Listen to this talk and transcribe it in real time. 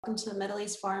Welcome to the Middle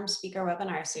East Forum Speaker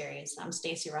Webinar Series. I'm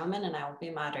Stacy Roman and I will be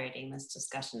moderating this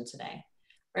discussion today.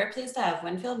 We're pleased to have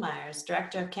Winfield Myers,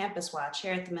 Director of Campus Watch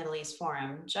here at the Middle East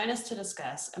Forum, join us to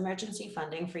discuss emergency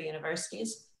funding for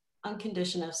universities on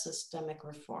condition of systemic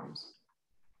reforms.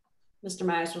 Mr.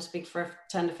 Myers will speak for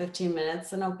 10 to 15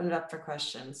 minutes and open it up for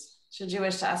questions. Should you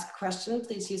wish to ask a question,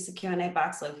 please use the Q&A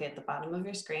box located at the bottom of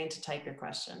your screen to type your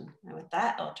question. And with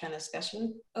that, I'll turn the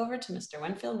discussion over to Mr.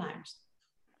 Winfield Myers.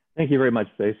 Thank you very much,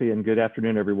 Stacy, and good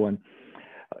afternoon, everyone.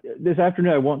 This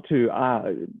afternoon, I want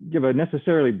to give a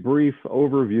necessarily brief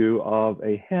overview of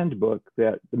a handbook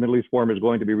that the Middle East Forum is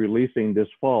going to be releasing this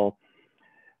fall.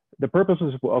 The purpose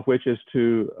of which is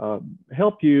to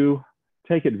help you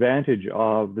take advantage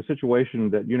of the situation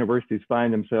that universities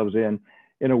find themselves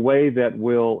in a way that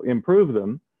will improve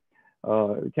them.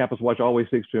 Campus Watch always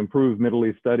seeks to improve Middle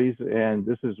East studies, and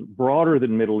this is broader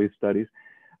than Middle East studies.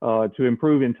 To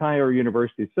improve entire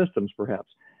university systems,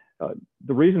 perhaps.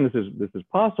 The reason this is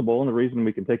possible and the reason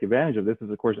we can take advantage of this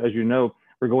is, of course, as you know,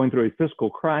 we're going through a fiscal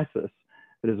crisis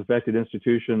that has affected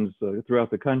institutions throughout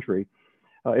the country.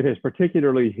 It has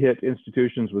particularly hit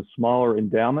institutions with smaller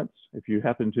endowments. If you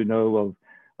happen to know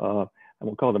of, I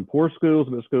won't call them poor schools,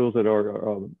 but schools that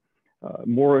are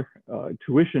more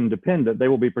tuition dependent, they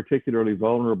will be particularly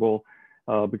vulnerable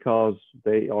because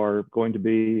they are going to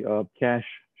be cash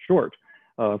short.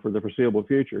 For the foreseeable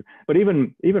future. But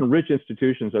even rich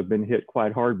institutions have been hit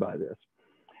quite hard by this.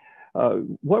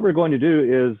 What we're going to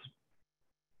do is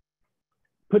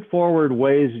put forward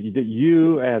ways that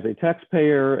you, as a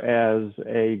taxpayer, as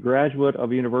a graduate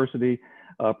of a university,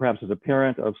 perhaps as a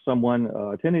parent of someone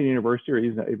attending a university or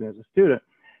even as a student,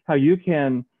 how you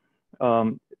can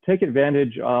take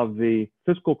advantage of the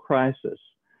fiscal crisis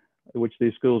which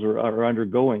these schools are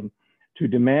undergoing to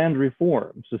demand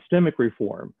reform, systemic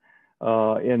reform,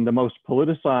 in the most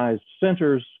politicized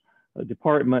centers,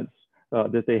 departments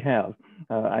that they have.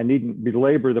 I needn't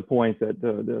belabor the point that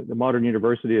the modern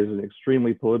university is an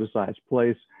extremely politicized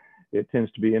place. It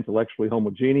tends to be intellectually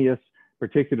homogeneous,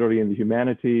 particularly in the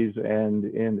humanities and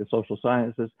in the social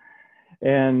sciences.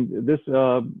 And this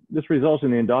results in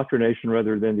the indoctrination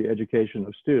rather than the education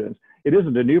of students. It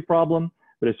isn't a new problem,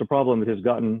 but it's a problem that has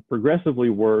gotten progressively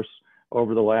worse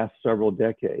over the last several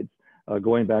decades.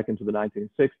 Going back into the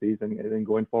 1960s and then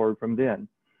going forward from then.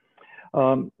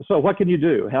 So what can you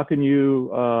do? How can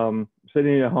you,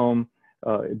 sitting at home,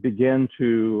 begin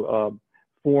to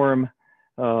form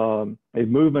a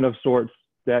movement of sorts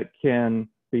that can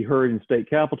be heard in state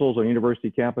capitals, on university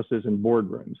campuses, and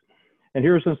boardrooms? And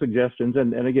here are some suggestions.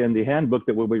 And again, the handbook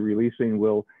that we'll be releasing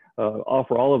will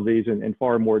offer all of these in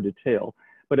far more detail.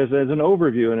 But as an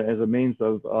overview and as a means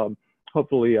of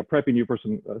hopefully prepping you for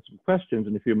some questions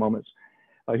in a few moments.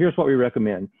 Here's what we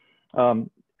recommend.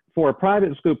 For a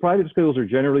private schools are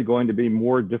generally going to be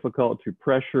more difficult to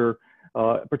pressure,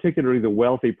 particularly the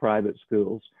wealthy private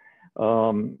schools.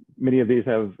 Many of these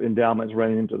have endowments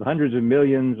running into the hundreds of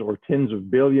millions or tens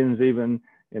of billions even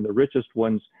in the richest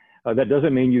ones. That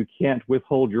doesn't mean you can't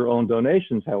withhold your own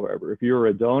donations, however. If you're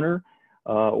a donor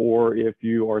or if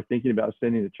you are thinking about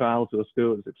sending a child to a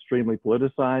school that's extremely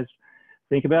politicized,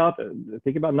 think about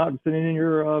not sending in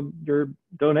your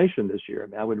donation this year. I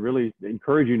mean, I would really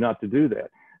encourage you not to do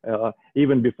that.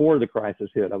 Even before the crisis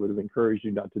hit, I would have encouraged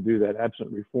you not to do that,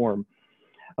 absent reform.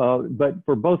 But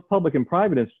for both public and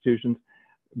private institutions,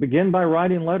 begin by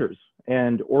writing letters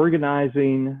and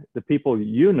organizing the people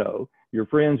you know, your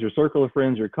friends, your circle of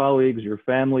friends, your colleagues, your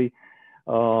family,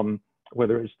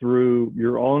 whether it's through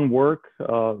your own work,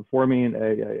 forming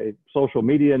a social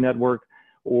media network,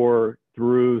 or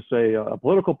through, say, a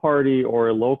political party or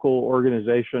a local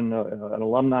organization, an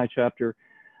alumni chapter.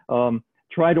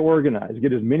 Try to organize,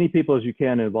 get as many people as you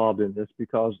can involved in this,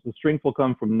 because the strength will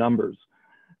come from numbers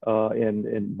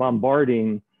and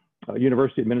bombarding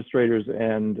university administrators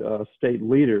and state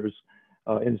leaders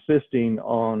insisting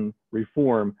on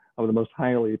reform of the most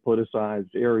highly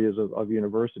politicized areas of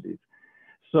universities.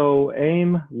 So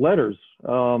aim letters,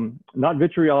 not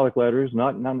vitriolic letters,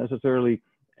 not necessarily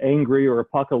angry or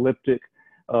apocalyptic.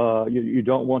 You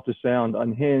don't want to sound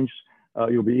unhinged.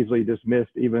 You'll be easily dismissed,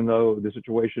 even though the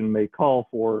situation may call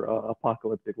for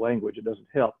apocalyptic language. It doesn't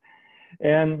help.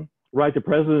 And write the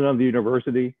president of the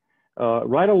university.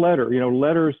 Write a letter. You know,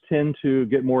 letters tend to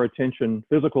get more attention,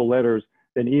 physical letters,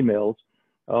 than emails.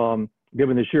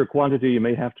 Given the sheer quantity, you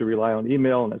may have to rely on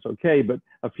email, and that's okay. But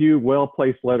a few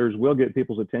well-placed letters will get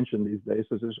people's attention these days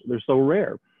because they're so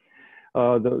rare.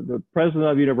 The president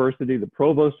of the university, the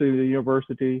provost of the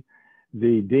university,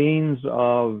 the deans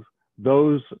of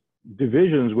those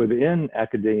divisions within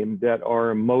academia that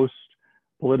are most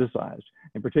politicized,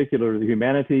 in particular the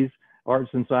humanities, arts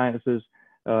and sciences,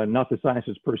 not the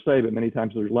sciences per se, but many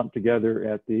times they're lumped together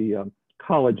at the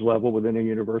college level within a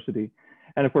university.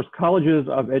 And of course, colleges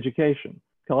of education.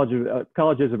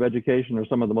 Colleges of education are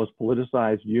some of the most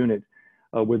politicized units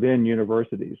within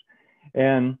universities.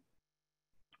 And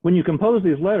when you compose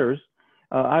these letters,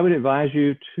 I would advise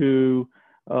you to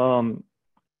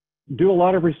do a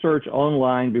lot of research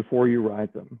online before you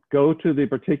write them. Go to the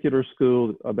particular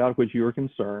school about which you are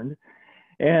concerned.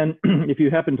 And if you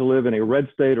happen to live in a red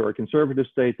state or a conservative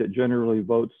state that generally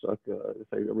votes,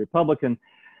 say, a Republican,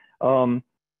 go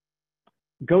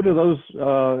to those,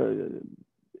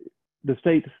 the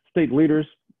state leaders,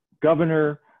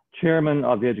 governor, chairman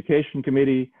of the education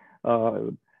committee,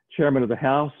 chairman of the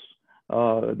House,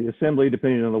 the Assembly,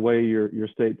 depending on the way your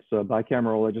state's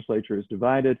bicameral legislature is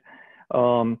divided,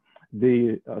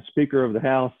 the Speaker of the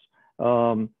House,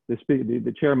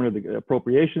 the chairman of the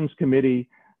Appropriations Committee,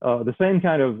 the same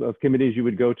kind of committees you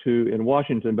would go to in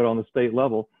Washington, but on the state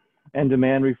level, and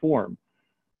demand reform.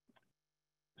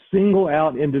 Single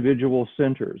out individual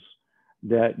centers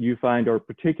that you find are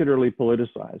particularly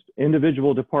politicized,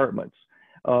 individual departments.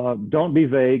 Don't be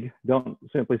vague. Don't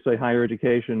simply say higher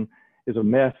education is a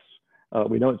mess.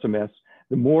 We know it's a mess.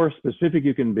 The more specific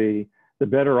you can be, the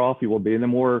better off you will be, and the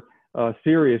more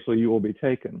seriously you will be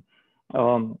taken.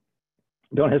 Don't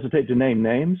hesitate to name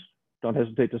names. Don't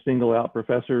hesitate to single out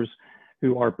professors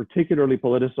who are particularly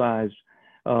politicized,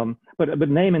 but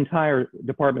name entire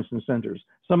departments and centers.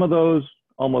 Some of those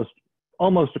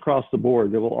almost across the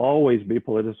board, that will always be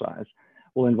politicized,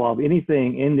 will involve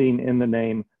anything ending in the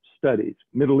name studies.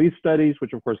 Middle East studies,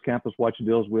 which of course Campus Watch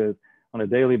deals with on a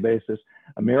daily basis,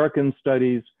 American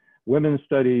studies, women's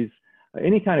studies,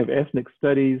 any kind of ethnic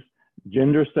studies,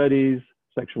 gender studies,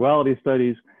 sexuality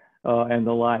studies, and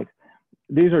the like.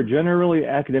 These are generally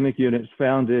academic units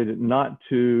founded not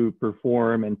to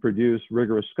perform and produce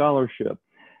rigorous scholarship,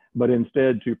 but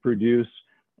instead to produce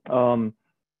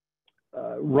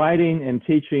writing and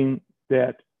teaching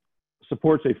that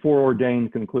supports a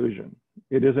foreordained conclusion.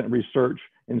 It isn't research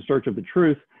in search of the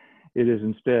truth. It is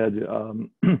instead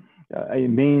a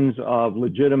means of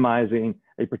legitimizing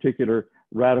a particular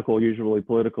radical, usually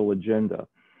political agenda.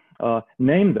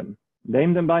 Name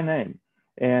them by name,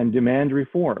 and demand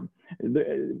reform.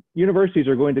 The universities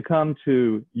are going to come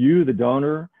to you, the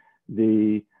donor,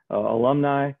 the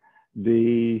alumni,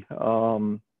 the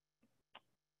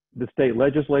state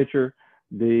legislature,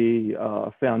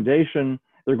 the foundation.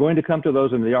 They're going to come to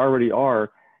those, and they already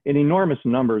are, in enormous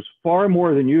numbers, far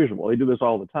more than usual. They do this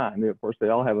all the time. Of course, they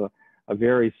all have a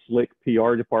very slick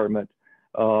PR department,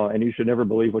 and you should never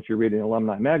believe what you read in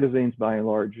alumni magazines, by and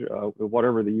large,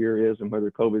 whatever the year is and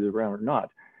whether COVID is around or not.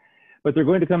 But they're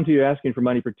going to come to you asking for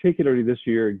money, particularly this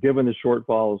year, given the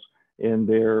shortfalls in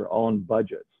their own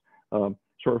budgets.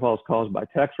 Shortfalls caused by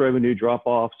tax revenue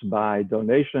drop-offs, by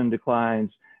donation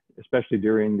declines, especially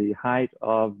during the height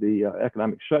of the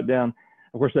economic shutdown.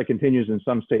 Of course, that continues in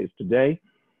some states today.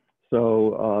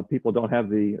 So people don't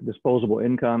have the disposable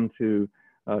income to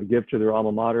give to their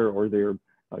alma mater or their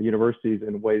universities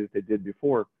in a way that they did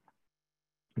before.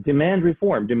 Demand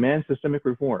reform, demand systemic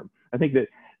reform. I think that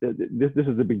this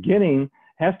is the beginning,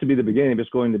 has to be the beginning, if it's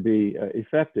going to be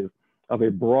effective, of a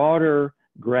broader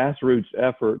grassroots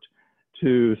effort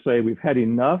to say we've had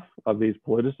enough of these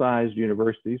politicized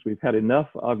universities. We've had enough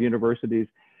of universities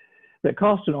that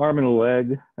cost an arm and a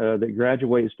leg, that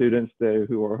graduate students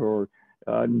who are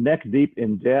neck deep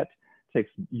in debt, takes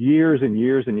years and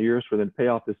years and years for them to pay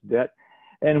off this debt,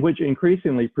 and which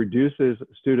increasingly produces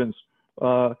students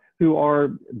who are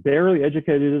barely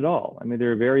educated at all. I mean,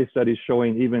 there are various studies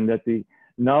showing even that the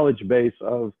knowledge base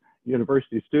of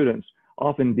university students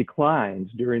often declines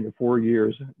during the 4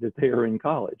 years that they are in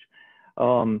college,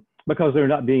 because they're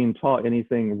not being taught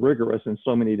anything rigorous in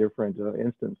so many different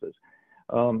instances.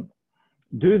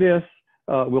 Do this.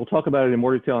 We'll talk about it in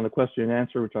more detail in the question and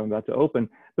answer, which I'm about to open,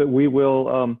 but we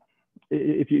will,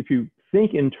 if you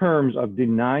think in terms of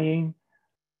denying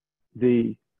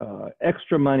the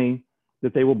extra money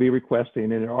that they will be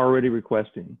requesting and are already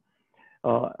requesting,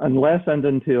 unless and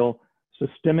until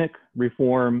systemic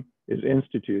reform is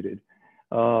instituted,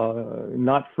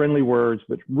 not friendly words,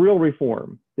 but real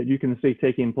reform that you can see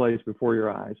taking place before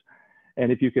your eyes.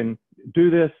 And if you can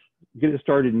do this, get it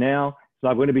started now. It's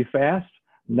not going to be fast.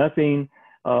 Nothing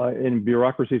in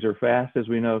bureaucracies are fast, as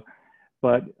we know,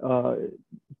 but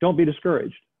don't be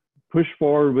discouraged. Push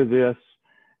forward with this.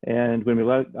 And when we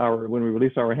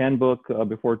release our handbook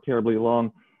before terribly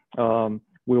long,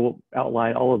 we will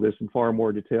outline all of this in far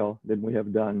more detail than we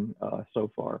have done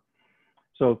so far.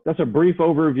 So that's a brief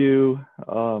overview,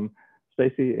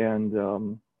 Stacy,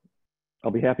 and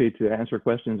I'll be happy to answer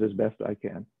questions as best I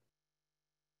can.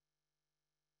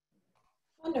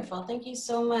 Wonderful, thank you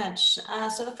so much.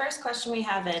 So the first question we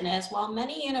have in is, while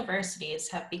many universities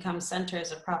have become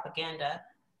centers of propaganda,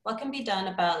 what can be done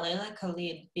about Leila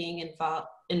Khalid being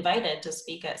invited to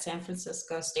speak at San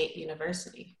Francisco State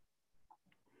University?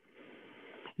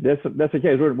 That's the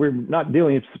case. We're not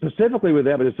dealing specifically with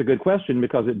that, but it's a good question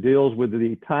because it deals with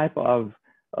the type of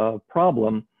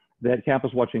problem that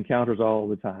Campus Watch encounters all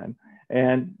the time,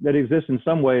 and that exists in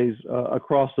some ways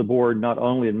across the board, not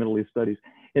only in Middle East studies.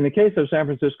 In the case of San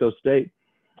Francisco State,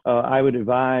 I would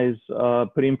advise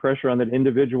putting pressure on that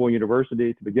individual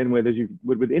university to begin with, as you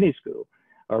would with any school.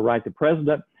 Write the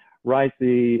president, write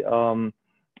the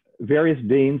various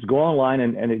deans, go online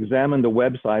and examine the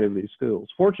website of these schools.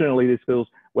 Fortunately, these schools'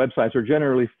 websites are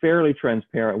generally fairly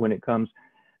transparent when it comes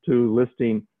to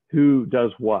listing who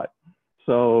does what.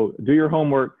 So do your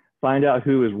homework, find out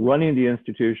who is running the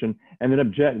institution, and then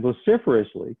object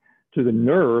vociferously to the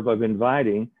nerve of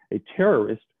inviting a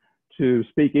terrorist to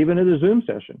speak even at a Zoom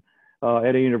session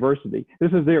at a university.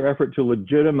 This is their effort to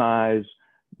legitimize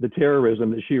the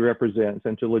terrorism that she represents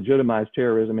and to legitimize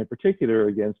terrorism in particular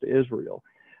against Israel.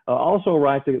 Also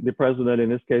write the president, in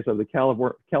this case, of the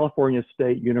California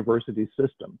State University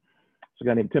System. It's a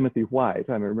guy named Timothy White.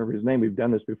 I remember his name. We've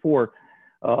done this before.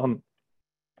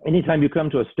 Anytime you come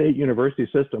to a state university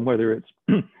system, whether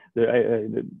it's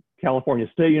the California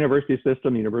State University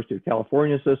System, the University of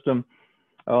California system,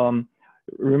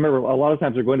 remember, a lot of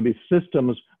times there are going to be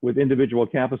systems with individual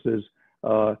campuses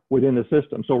within the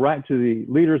system. So write to the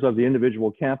leaders of the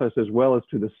individual campus as well as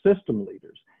to the system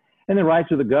leaders. And then write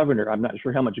to the governor. I'm not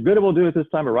sure how much good it will do at this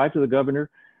time, but write to the governor,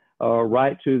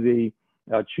 write to the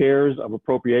chairs of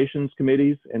appropriations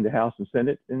committees in the House and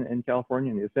Senate in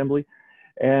California, in the Assembly,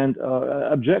 and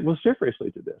object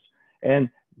vociferously to this. And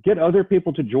get other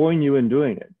people to join you in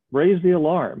doing it. Raise the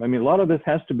alarm. I mean, a lot of this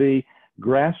has to be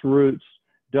grassroots,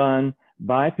 done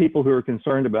by people who are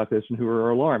concerned about this and who are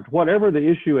alarmed. Whatever the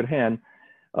issue at hand,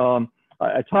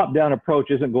 a top-down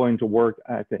approach isn't going to work,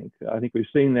 I think. I think we've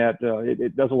seen that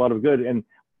it does a lot of good. And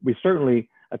we certainly,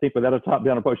 I think without a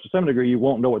top-down approach to some degree, you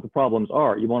won't know what the problems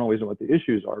are. You won't always know what the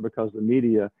issues are because the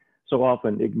media so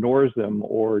often ignores them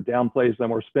or downplays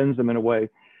them or spins them in a way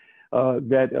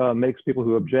that makes people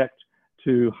who object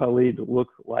to Khalid look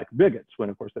like bigots, when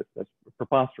of course that's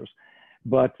preposterous.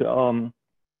 But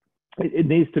it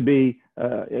needs to be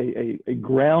a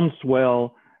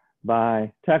groundswell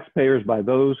by taxpayers, by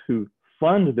those who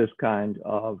fund this kind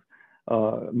of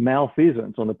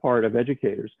malfeasance on the part of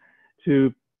educators,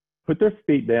 to put their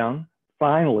feet down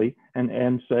finally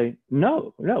and say,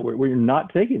 no, we're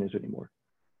not taking this anymore.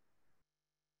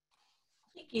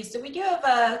 Thank you. So we do have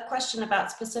a question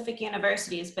about specific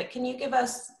universities, but can you give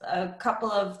us a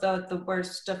couple of the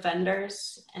worst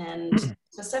offenders? And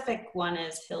specific one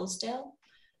is Hillsdale.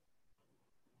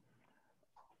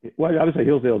 Well, I would say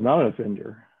Hillsdale is not an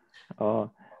offender.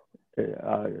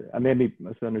 I may be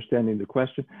misunderstanding the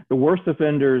question. The worst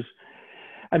offenders,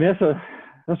 I mean,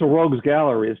 that's a rogues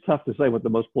gallery. It's tough to say what the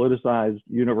most politicized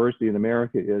university in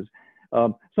America is.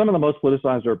 Some of the most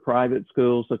politicized are private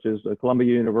schools, such as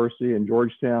Columbia University and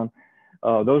Georgetown.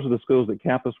 Those are the schools that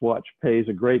Campus Watch pays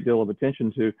a great deal of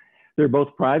attention to. They're both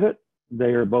private,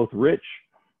 they are both rich,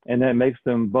 and that makes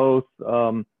them both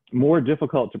more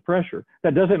difficult to pressure.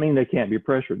 That doesn't mean they can't be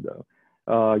pressured, though.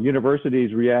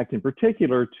 Universities react in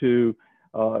particular to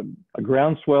a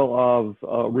groundswell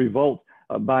of revolt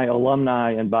by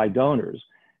alumni and by donors.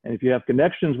 And if you have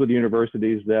connections with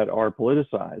universities that are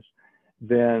politicized,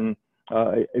 then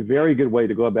a very good way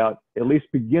to go about at least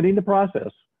beginning the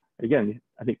process. Again,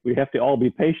 I think we have to all be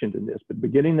patient in this, but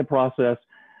beginning the process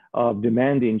of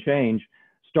demanding change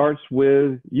starts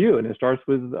with you, and it starts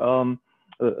with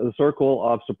a circle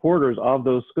of supporters of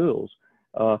those schools.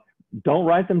 Don't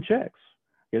write them checks.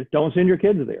 Don't send your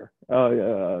kids there.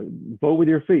 Vote with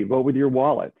your feet, vote with your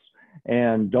wallets,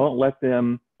 and don't let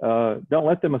them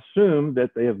assume that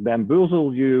they have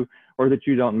bamboozled you or that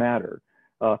you don't matter.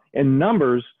 In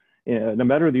numbers, no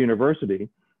matter the university,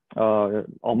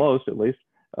 almost at least,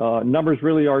 numbers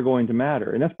really are going to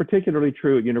matter. And that's particularly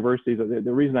true at universities.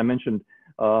 The reason I mentioned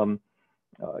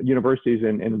universities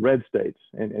in red states,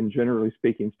 and generally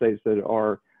speaking, states that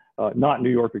are not New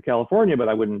York or California, but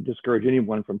I wouldn't discourage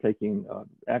anyone from taking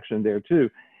action there too,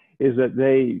 is that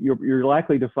you're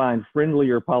likely to find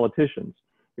friendlier politicians.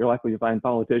 You're likely to find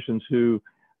politicians who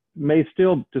may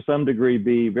still, to some degree,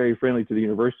 be very friendly to the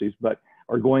universities, but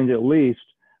are going to at least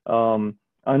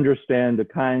understand the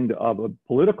kind of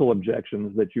political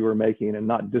objections that you are making and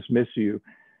not dismiss you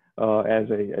as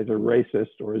a racist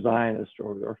or a Zionist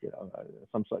or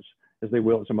some such, as they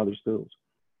will at some other schools.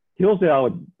 Hillsdale I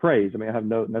would praise. I mean, I have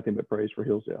nothing but praise for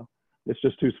Hillsdale. it's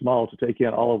just too small to take in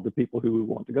all of the people who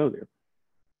want to go there.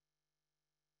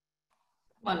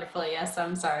 Wonderful. Yes,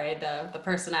 I'm sorry. The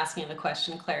person asking the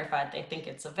question clarified they think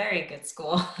it's a very good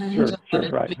school. Sure, Just sure, wanted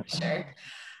to right. make sure.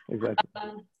 Exactly.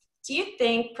 Do you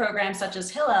think programs such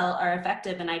as Hillel are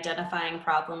effective in identifying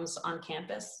problems on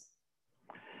campus?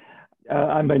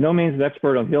 I'm by no means an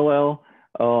expert on Hillel,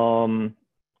 and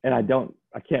I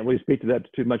can't really speak to that to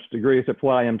too much degree, except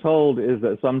what I am told is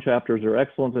that some chapters are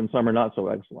excellent and some are not so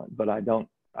excellent. But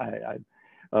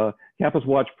Campus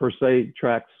Watch per se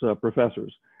tracks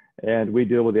professors, and we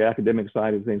deal with the academic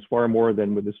side of things far more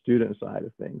than with the student side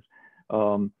of things.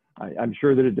 I'm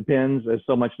sure that it depends, as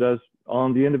so much does,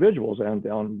 on the individuals and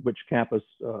on which campus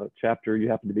chapter you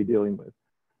happen to be dealing with.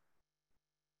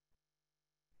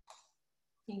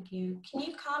 Thank you. Can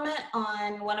you comment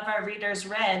on, one of our readers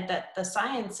read that the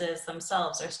sciences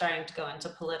themselves are starting to go into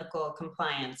political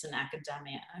compliance in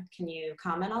academia. Can you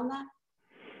comment on that?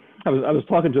 I was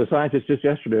talking to a scientist just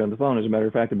yesterday on the phone, as a matter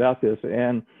of fact, about this,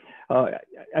 and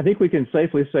I think we can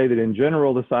safely say that in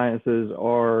general, the sciences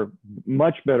are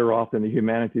much better off than the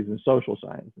humanities and social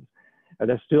sciences.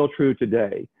 That's still true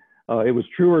today. It was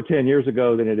truer 10 years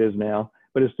ago than it is now,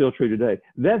 but it's still true today.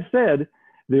 That said,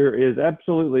 there is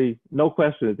absolutely no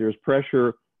question that there's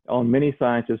pressure on many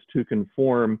scientists to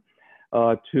conform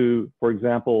to, for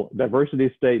example,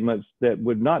 diversity statements that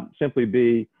would not simply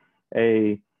be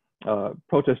a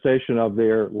protestation of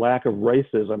their lack of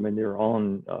racism in their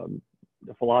own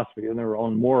philosophy and their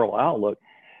own moral outlook,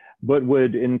 but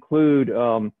would include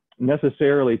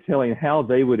necessarily telling how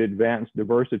they would advance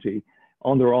diversity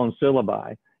on their own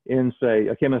syllabi in, say,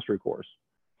 a chemistry course,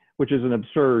 which is an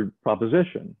absurd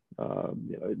proposition.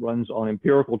 It runs on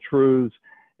empirical truths,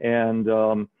 and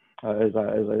as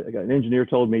an engineer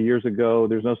told me years ago,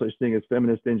 there's no such thing as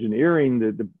feminist engineering.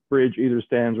 The bridge either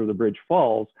stands or the bridge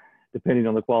falls, depending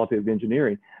on the quality of the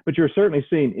engineering. But you're certainly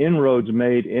seeing inroads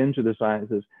made into the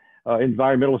sciences.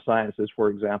 Environmental sciences, for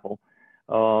example,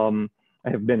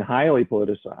 have been highly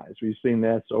politicized. We've seen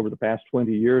that over the past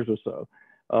 20 years or so.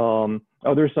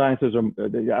 Other sciences are,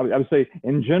 I would say,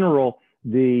 in general,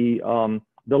 the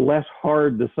less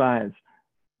hard the science,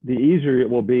 the easier it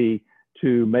will be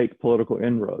to make political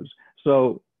inroads.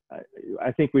 So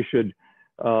I think we should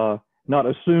not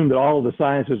assume that all of the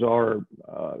sciences are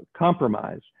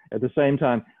compromised. At the same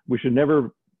time, we should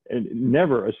never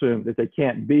assume that they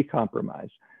can't be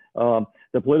compromised. The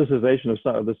politicization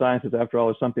of the sciences, after all,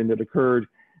 is something that occurred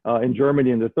in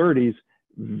Germany in the 30s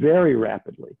very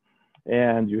rapidly.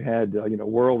 And you had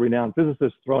world-renowned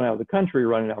physicists thrown out of the country,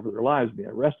 running out for their lives, being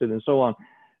arrested, and so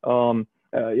on,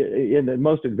 in the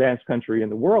most advanced country in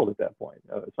the world at that point,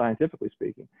 scientifically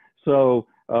speaking. So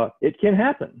it can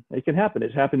happen. It can happen.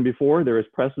 It's happened before. There is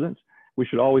precedence. We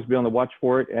should always be on the watch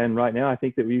for it. And right now, I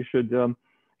think that you should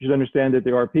understand that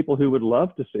there are people who would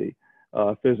love to see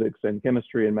physics and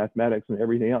chemistry and mathematics and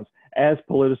everything else as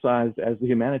politicized as the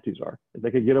humanities are. If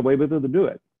they could get away with it, to do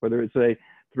it, whether it's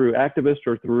through activists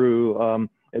or through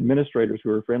administrators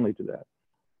who are friendly to that.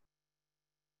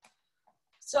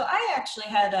 So I actually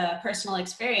had a personal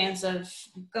experience of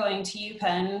going to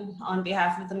UPenn on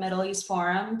behalf of the Middle East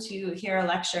Forum to hear a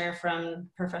lecture from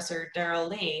Professor Darrell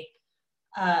Lea.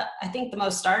 I think the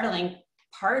most startling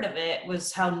part of it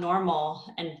was how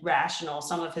normal and rational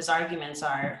some of his arguments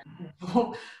are.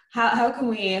 How can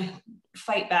we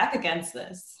fight back against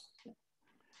this?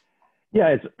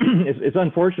 Yeah, it's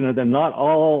unfortunate that not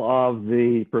all of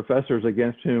the professors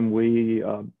against whom we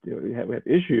have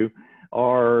issue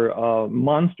are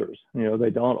monsters. They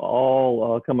don't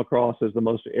all come across as the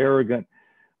most arrogant,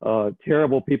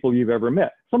 terrible people you've ever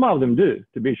met. Some of them do,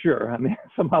 to be sure. I mean,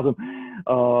 some of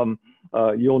them,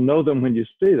 you'll know them when you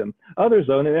see them. Others,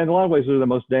 though, and in a lot of ways, they're the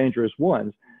most dangerous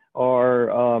ones,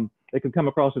 are they can come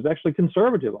across as actually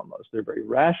conservative almost. They're very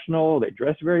rational. They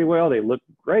dress very well. They look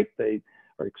great. They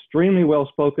are extremely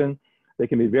well-spoken. They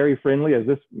can be very friendly, as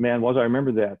this man was. I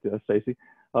remember that, Stacy,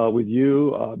 with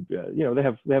you. They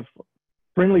have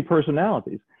friendly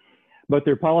personalities, but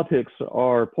their politics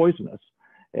are poisonous,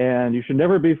 and you should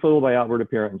never be fooled by outward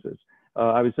appearances.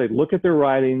 I would say look at their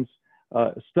writings,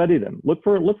 study them, look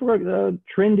for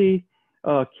trendy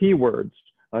keywords,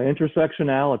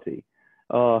 intersectionality,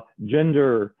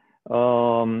 gender,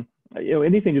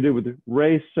 anything to do with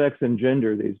race, sex, and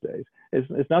gender these days.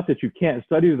 It's not that you can't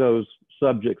study those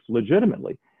subjects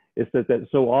legitimately. It's that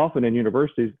so often in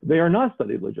universities, they are not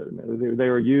studied legitimately. They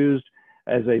are used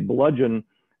as a bludgeon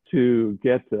to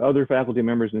get the other faculty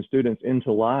members and students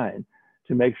into line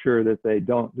to make sure that they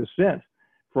don't dissent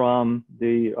from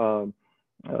the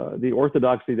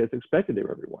orthodoxy that's expected of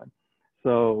everyone.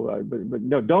 So, but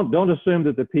no, don't assume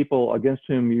that the people against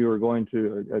whom you are going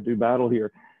to do battle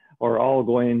here are all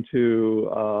going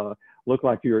to look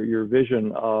like your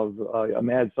vision of a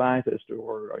mad scientist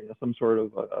or some sort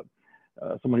of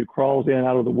someone who crawls in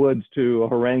out of the woods to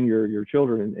harangue your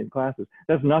children in classes.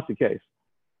 That's not the case.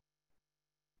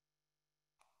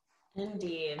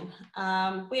 Indeed.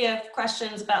 We have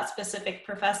questions about specific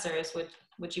professors.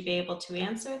 Would you be able to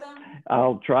answer them?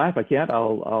 I'll try. If I can't,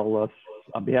 I'll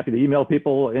be happy to email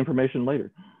people information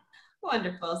later.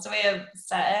 Wonderful. So we have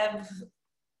Saeb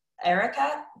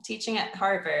Erekat teaching at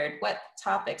Harvard. What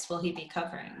topics will he be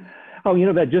covering? Oh,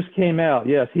 that just came out.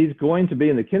 Yes, he's going to be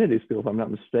in the Kennedy School, if I'm not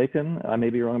mistaken. I may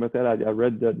be wrong about that. I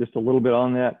read just a little bit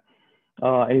on that.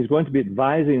 And he's going to be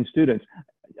advising students.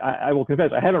 I will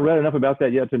confess, I haven't read enough about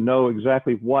that yet to know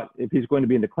exactly if he's going to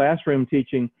be in the classroom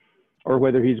teaching or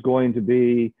whether he's going to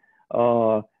be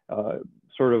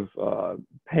sort of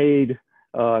paid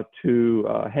to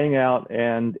hang out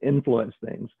and influence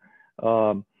things.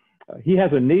 He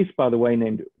has a niece, by the way,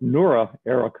 named Noura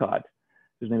Erakat.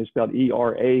 His name is spelled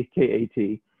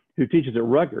E-R-A-K-A-T, who teaches at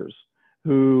Rutgers,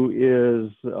 who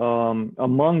is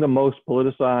among the most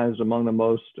politicized, among the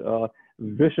most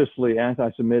viciously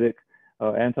anti-Semitic,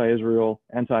 anti-Israel,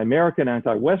 anti-American,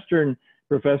 anti-Western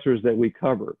professors that we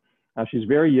cover. She's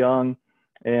very young,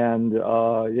 and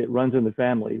it runs in the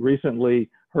family.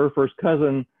 Recently, her first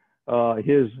cousin,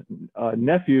 his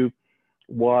nephew,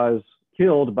 was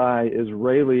killed by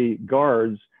Israeli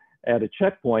guards at a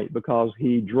checkpoint because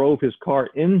he drove his car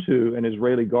into an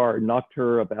Israeli guard, knocked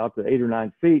her about 8 or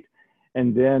 9 feet,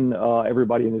 and then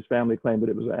everybody in his family claimed that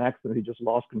it was an accident. He just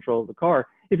lost control of the car.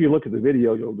 If you look at the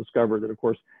video, you'll discover that, of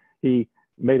course, he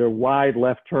made a wide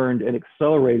left turn and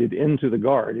accelerated into the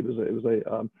guard. It was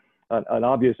an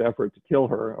obvious effort to kill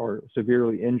her or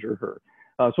severely injure her.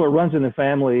 So it runs in the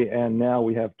family, and now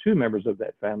we have 2 members of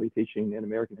that family teaching in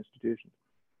American institutions,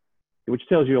 which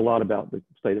tells you a lot about the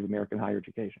state of American higher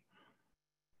education.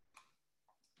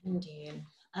 Indeed.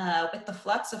 With the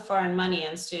flux of foreign money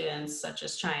and students such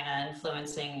as China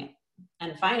influencing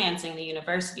and financing the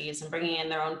universities and bringing in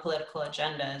their own political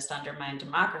agendas to undermine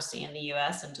democracy in the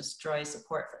US and destroy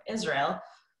support for Israel,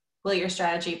 will your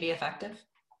strategy be effective?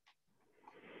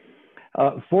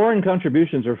 Foreign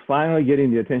contributions are finally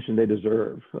getting the attention they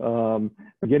deserve,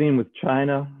 beginning with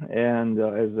China, and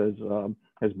as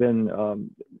has been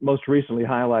most recently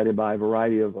highlighted by a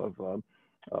variety of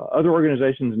other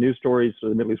organizations, news stories. So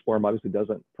the Middle East Forum obviously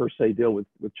doesn't per se deal with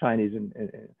Chinese and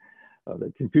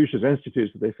the Confucius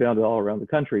Institutes that they founded all around the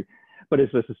country, but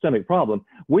it's a systemic problem.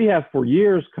 We have for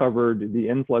years covered the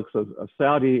influx of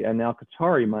Saudi and now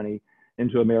Qatari money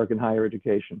into American higher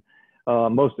education.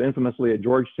 Most infamously at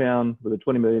Georgetown with the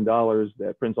 $20 million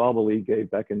that Prince Al-Balid gave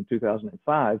back in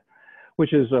 2005,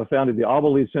 which has founded the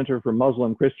Al-Balid Center for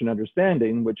Muslim Christian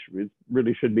Understanding, which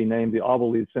really should be named the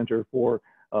Al-Balid Center for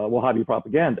Wahhabi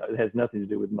Propaganda. It has nothing to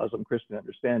do with Muslim Christian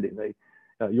understanding.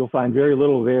 You'll find very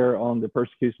little there on the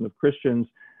persecution of Christians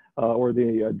or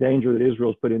the danger that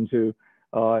Israel's put into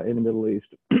in the Middle East.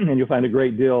 And you'll find a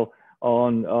great deal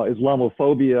on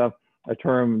Islamophobia, a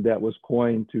term that was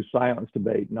coined to silence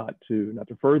debate, not to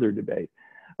further debate.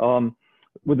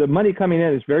 With the money coming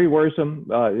in, it's very worrisome.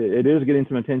 It is getting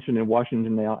some attention in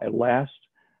Washington now at last,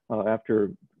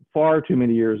 after far too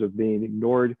many years of being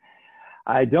ignored.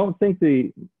 I don't think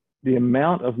the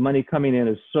amount of money coming in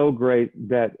is so great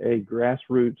that a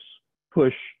grassroots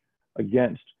push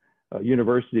against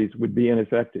universities would be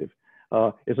ineffective.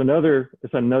 It's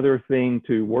another thing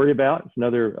to worry about. It's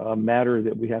another matter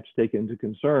that we have to take into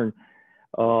concern.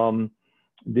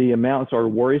 The amounts are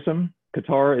worrisome.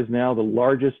 Qatar is now the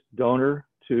largest donor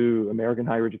to American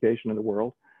higher education in the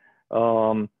world.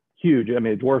 Huge. I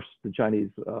mean, it dwarfs the Chinese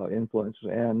influence,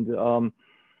 and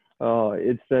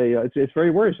it's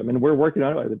very worrisome. And we're working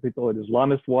on it. The people at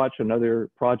Islamist Watch, another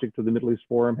project of the Middle East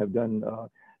Forum, have done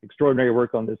extraordinary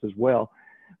work on this as well.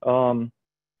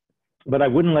 But I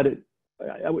wouldn't let it.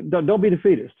 Don't be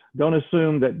defeatist. Don't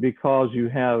assume that because you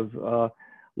have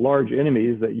large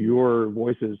enemies that your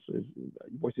voice is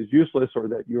useless or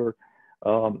that your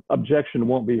objection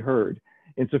won't be heard.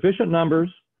 In sufficient numbers,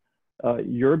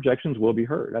 your objections will be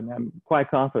heard. I mean, I'm quite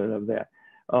confident of that.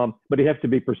 But you have to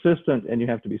be persistent, and you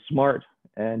have to be smart,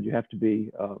 and you have to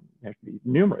be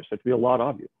numerous. There have to be a lot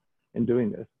of you in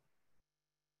doing this.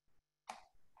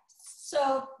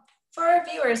 So, for our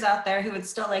viewers out there who would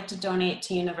still like to donate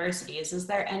to universities, is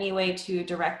there any way to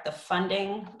direct the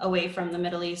funding away from the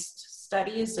Middle East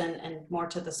studies and more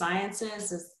to the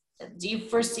sciences? Do you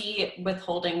foresee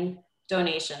withholding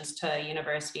donations to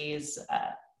universities,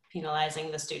 penalizing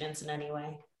the students in any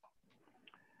way?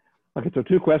 Okay, so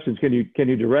 2 questions. Can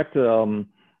you direct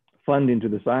funding to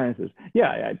the sciences?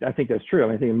 Yeah, I think that's true. I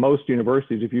mean, I think in most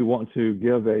universities, if you want to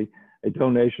give a a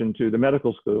donation to the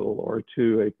medical school or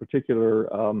to a particular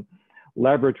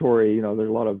laboratory. You know, there's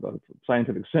a lot of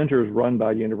scientific centers run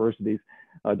by universities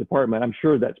department. I'm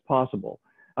sure that's possible.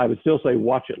 I would still say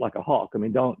watch it like a hawk. I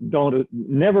mean,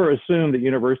 never assume that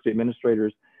university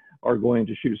administrators are going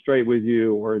to shoot straight with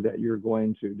you, or that you're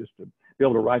going to just be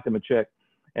able to write them a check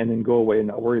and then go away and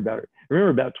not worry about it. I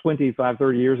remember about 25,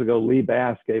 30 years ago, Lee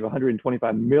Bass gave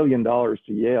 $125 million to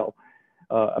Yale,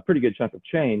 a pretty good chunk of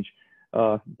change,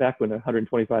 back when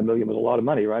 $125 million was a lot of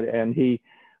money, right? And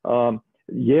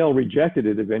Yale rejected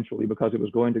it eventually because it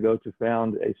was going to go to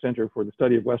found a center for the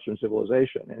study of Western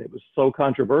civilization. And it was so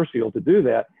controversial to do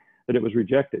that it was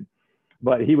rejected.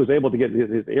 But he was able to get,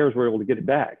 his heirs were able to get it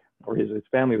back, or his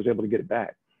family was able to get it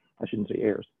back. I shouldn't say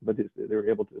heirs, but they were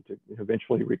able to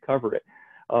eventually recover it.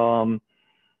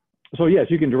 So yes,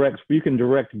 you can direct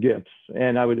gifts,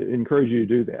 and I would encourage you to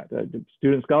do that.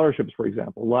 Student scholarships, for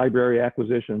example, library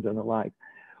acquisitions and the like.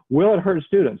 Will it hurt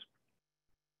students?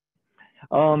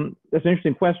 That's an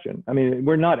interesting question. I mean,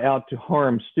 we're not out to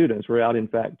harm students. We're out, in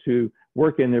fact, to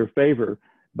work in their favor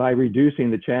by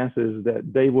reducing the chances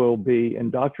that they will be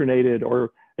indoctrinated,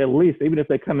 or at least, even if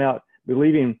they come out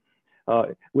believing,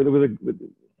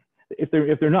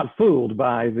 if they're not fooled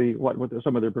by what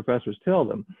some of their professors tell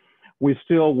them, we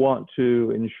still want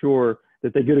to ensure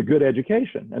that they get a good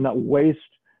education and not waste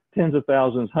tens of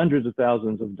thousands, hundreds of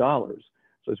thousands of dollars.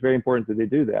 So it's very important that they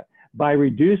do that. By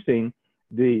reducing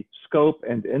the scope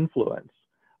and influence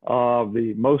of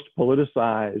the most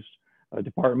politicized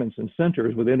departments and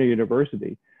centers within a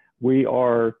university, we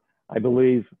are, I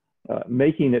believe,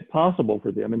 making it possible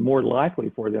for them and more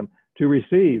likely for them to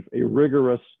receive a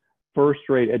rigorous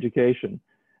first-rate education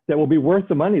that will be worth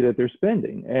the money that they're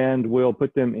spending and will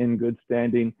put them in good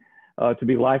standing to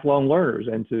be lifelong learners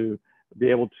and to be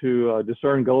able to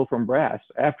discern gold from brass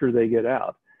after they get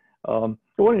out. One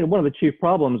of the chief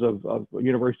problems of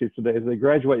universities today is they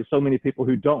graduate so many people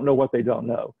who don't know what they don't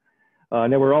know.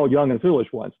 Now, we're all young and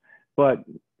foolish ones, but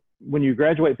when you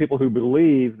graduate people who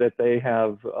believe that they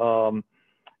have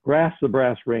grasped the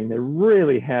brass ring, they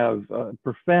really have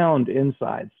profound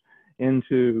insights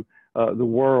into the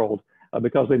world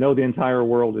because they know the entire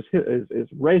world is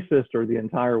racist, or the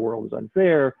entire world is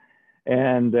unfair,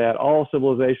 and that all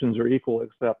civilizations are equal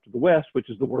except the West, which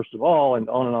is the worst of all, and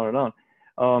on and on and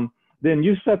on. Then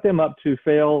you set them up to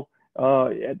fail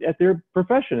at their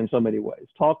profession in so many ways.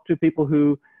 Talk to people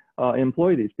who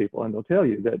employ these people, and they'll tell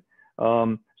you that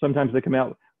sometimes they come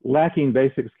out lacking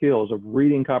basic skills of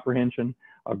reading comprehension,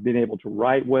 of being able to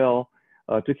write well,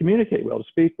 to communicate well, to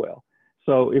speak well.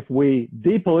 So if we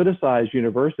depoliticize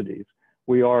universities,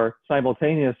 we are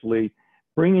simultaneously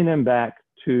bringing them back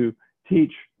to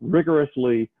teach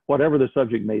rigorously whatever the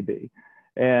subject may be,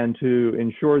 and to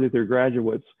ensure that their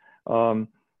graduates are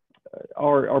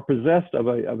possessed of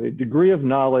a degree of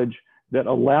knowledge that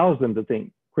allows them to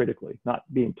think critically, not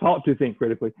being taught to think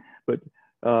critically, but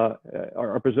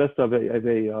are possessed of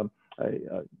a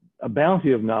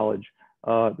bounty of knowledge,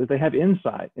 that they have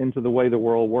insight into the way the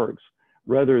world works,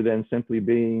 rather than simply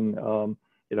being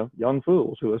young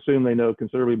fools who assume they know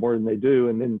considerably more than they do,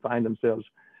 and then find themselves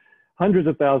hundreds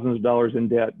of thousands of dollars in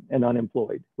debt and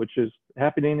unemployed, which is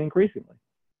happening increasingly.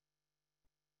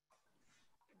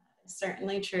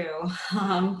 Certainly true.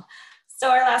 So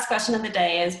our last question of the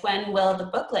day is, when will the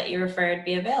booklet you referred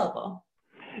be available?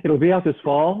 It'll be out this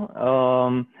fall.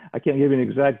 I can't give you an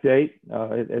exact date.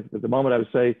 At the moment, I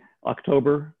would say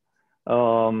October.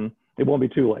 It won't be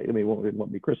too late. I mean, it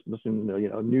won't be Christmas and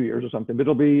New Year's or something, but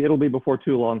it'll be before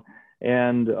too long.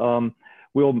 And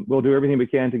we'll do everything we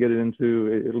can to get it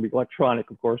into. It'll be electronic,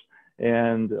 of course.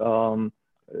 And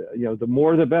the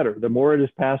more the better. The more it is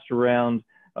passed around.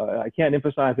 I can't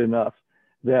emphasize enough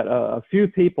that a few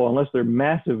people, unless they're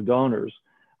massive donors,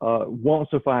 won't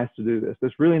suffice to do this.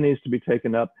 This really needs to be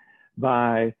taken up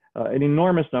by an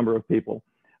enormous number of people.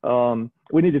 What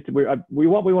we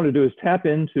want to do is tap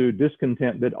into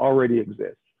discontent that already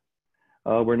exists.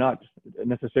 We're not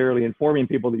necessarily informing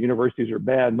people that universities are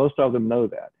bad. Most of them know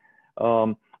that.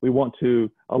 We want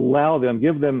to allow them,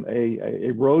 give them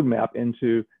a roadmap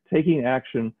into taking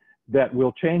action that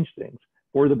will change things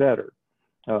for the better.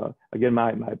 Again,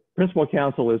 my principal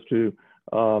counsel is to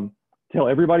tell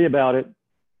everybody about it,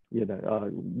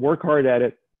 work hard at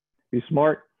it, be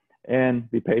smart, and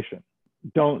be patient.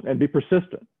 And be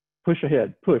persistent. Push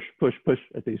ahead, push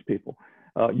at these people.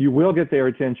 You will get their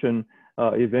attention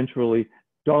eventually.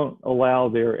 Don't allow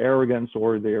their arrogance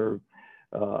or their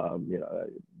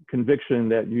conviction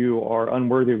that you are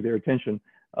unworthy of their attention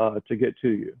to get to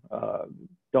you.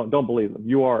 Don't believe them.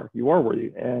 You are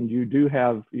worthy, and you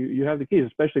have the keys.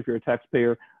 Especially if you're a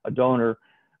taxpayer, a donor,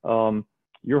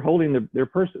 you're holding their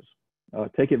purses.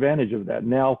 take advantage of that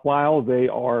now while they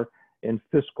are in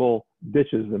fiscal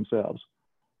ditches themselves.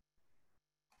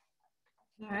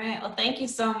 All right, well, thank you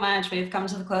so much. We've come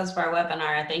to the close of our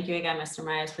webinar. Thank you again, Mr.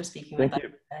 Myers, for speaking with us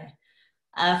today.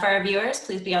 For our viewers,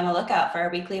 please be on the lookout for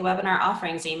our weekly webinar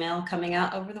offerings email coming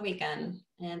out over the weekend.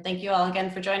 And thank you all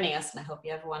again for joining us, and I hope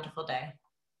you have a wonderful day.